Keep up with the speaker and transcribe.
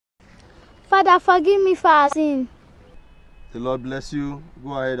Father, forgive me for our sin. The Lord bless you.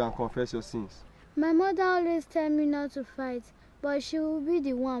 Go ahead and confess your sins. My mother always tells me not to fight, but she will be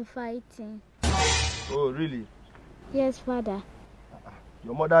the one fighting. Oh, really? Yes, Father.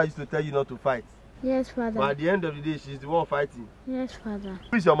 Your mother used to tell you not to fight. Yes, Father. But at the end of the day, she's the one fighting. Yes, Father.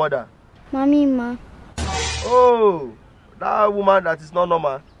 Who is your mother? Mommy, ma. Oh, that woman that is not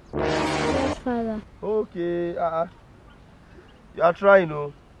normal. Yes, Father. Okay. You are trying,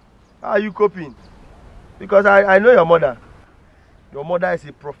 oh. How are you coping? Because I know your mother. Your mother is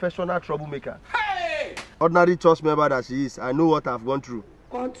a professional troublemaker. Hey! Ordinary church member that she is, I know what I've gone through.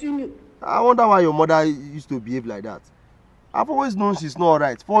 Continue. I wonder why your mother used to behave like that. I've always known she's not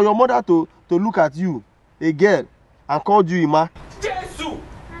alright. For your mother to look at you, a girl, and call you Ima. Jesus!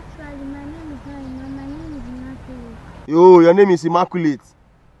 Actually, my name is not Ima, my name is Immaculate. Oh, your name is Immaculate.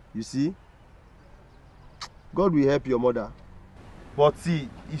 You see? God will help your mother. But see,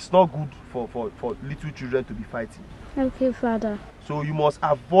 it's not good for little children to be fighting. Okay, Father. So you must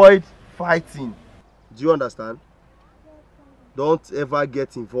avoid fighting. Do you understand? Don't ever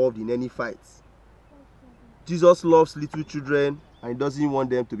get involved in any fights. Jesus loves little children and he doesn't want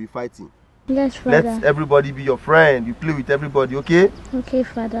them to be fighting. Yes, Father. Let everybody be your friend. You play with everybody, okay? Okay,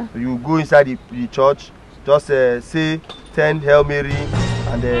 Father. You go inside the church, just say 10 Hail Mary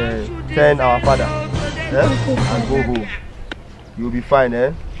and 10 Our Father. Okay, and go home. You'll be fine,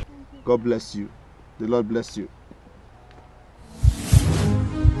 eh? God bless you. The Lord bless you.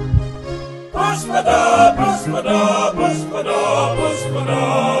 Push,